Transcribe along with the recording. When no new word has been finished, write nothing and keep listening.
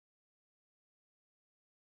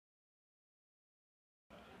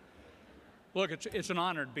Look, it's an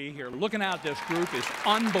honor to be here. Looking at this group is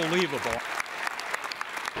unbelievable.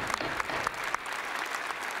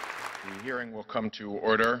 The hearing will come to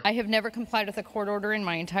order. I have never complied with a court order in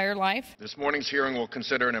my entire life. This morning's hearing will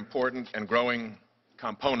consider an important and growing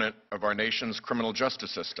component of our nation's criminal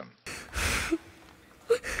justice system.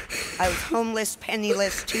 I was homeless,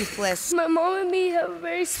 penniless, toothless. My mom and me have a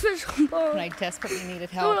very special bond. And I desperately needed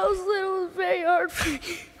help. When I was little, it was very hard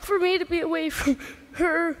for me to be away from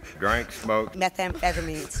her. Drank, smoked,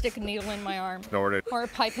 Methamphetamine. Stick a needle in my arm. snorted. Or a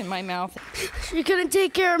pipe in my mouth. She couldn't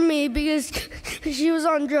take care of me because she was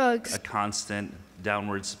on drugs. A constant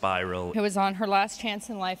downward spiral. It was on her last chance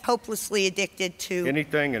in life. Hopelessly addicted to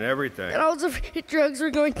Anything and everything. And I was afraid drugs were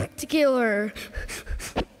going to kill her.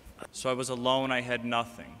 So I was alone, I had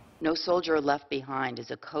nothing. No soldier left behind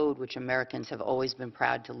is a code which Americans have always been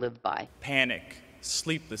proud to live by. Panic,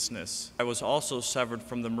 sleeplessness. I was also severed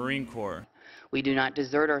from the Marine Corps. We do not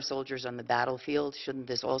desert our soldiers on the battlefield. Shouldn't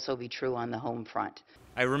this also be true on the home front?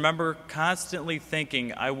 I remember constantly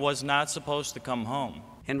thinking I was not supposed to come home.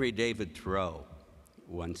 Henry David Thoreau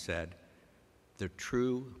once said, "The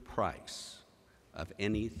true price of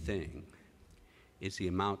anything is the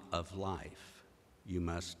amount of life you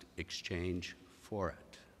must exchange for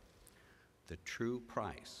it." The true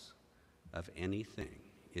price of anything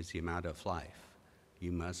is the amount of life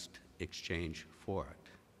you must exchange for it.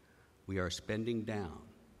 We are spending down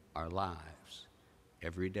our lives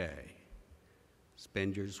every day.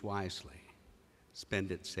 Spend yours wisely.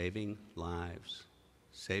 Spend it saving lives,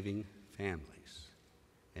 saving families,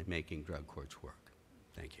 and making drug courts work.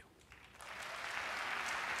 Thank you.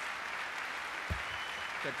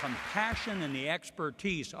 The compassion and the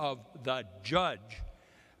expertise of the judge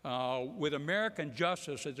with American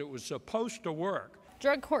justice as it was supposed to work.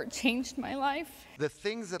 Drug court changed my life. The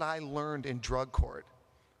things that I learned in drug court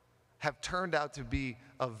have turned out to be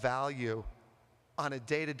of value on a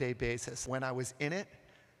day-to-day basis. When I was in it,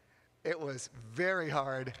 it was very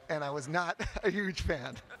hard, and I was not a huge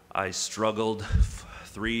fan. I struggled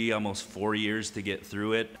 3, almost 4 years to get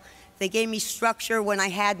through it. They gave me structure when I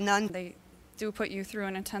had none. They do put you through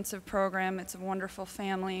an intensive program. It's a wonderful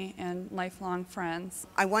family and lifelong friends.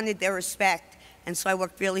 I wanted their respect, and so I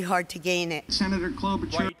worked really hard to gain it. Senator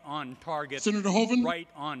Klobuchar. Right on target. Senator Hoeven. Right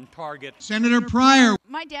on target. Senator Pryor.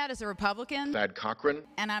 My dad is a Republican. Thad Cochran.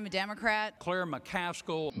 And I'm a Democrat. Claire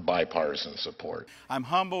McCaskill. Bipartisan support. I'm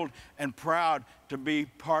humbled and proud to be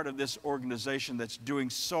part of this organization that's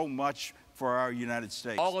doing so much for our United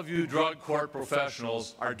States. All of you drug court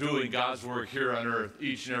professionals are doing God's work here on earth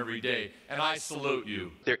each and every day, and I salute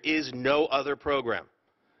you. There is no other program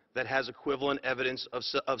that has equivalent evidence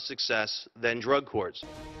of success than drug courts.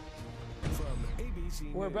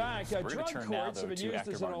 We're back. Drug courts have been used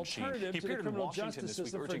as an alternative to the criminal justice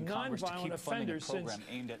system for nonviolent offenders since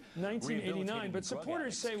 1989, but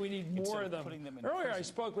supporters say we need more of them. Earlier I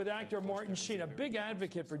spoke with actor Martin Sheen, a big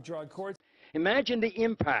advocate for drug courts. Imagine the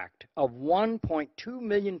impact of 1.2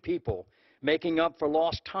 million people making up for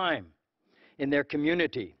lost time in their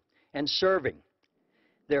community and serving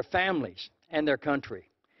their families and their country.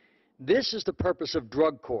 This is the purpose of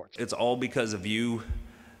drug courts. It's all because of you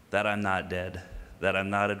that I'm not dead, that I'm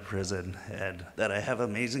not in prison, and that I have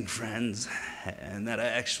amazing friends, and that I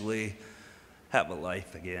actually have a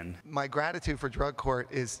life again. My gratitude for drug court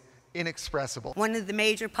is inexpressible. One of the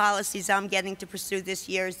major policies I'm getting to pursue this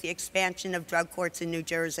year is the expansion of drug courts in New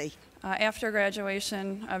Jersey. After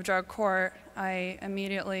graduation of drug court, I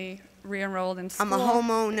immediately re-enrolled in school. I'm a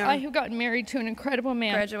homeowner. I have gotten married to an incredible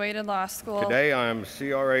man. Graduated law school. Today I'm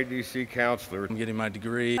CRADC counselor. I'm getting my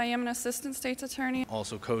degree. I am an assistant state's attorney.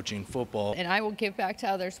 Also coaching football. And I will give back to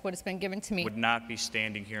others what has been given to me. Would not be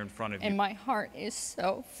standing here in front of you. And my heart is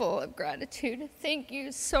so full of gratitude. Thank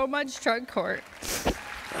you so much, drug court.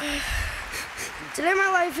 Today my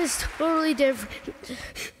life is totally different.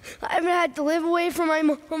 I haven't had to live away from my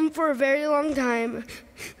mom for a very long time.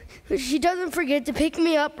 She doesn't forget to pick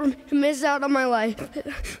me up or miss out on my life.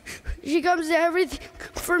 She comes to everything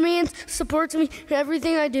for me and supports me in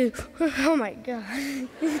everything I do. Oh my God.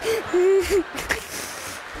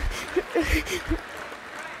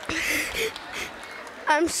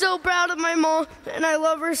 I'm so proud of my mom, and I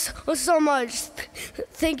love her so much.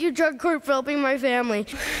 Thank you, drug court, for helping my family.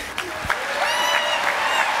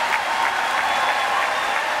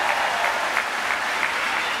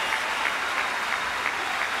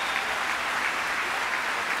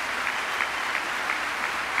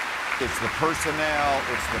 It's the personnel,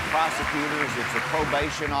 it's the prosecutors, it's the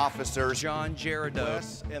probation officers. John Gerardo.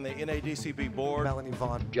 And the NADCP board. Melanie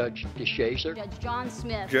Vaughn. Judge DeShazer. Judge John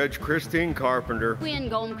Smith. Judge Christine Carpenter. Quinn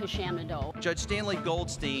Gom Kashamado. Judge Stanley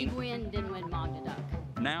Goldstein. Win Dinwin Magdaduck.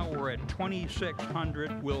 Now we're at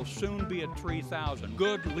 2,600. We'll soon be at 3,000.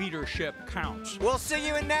 Good leadership counts. We'll see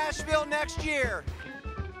you in Nashville next year.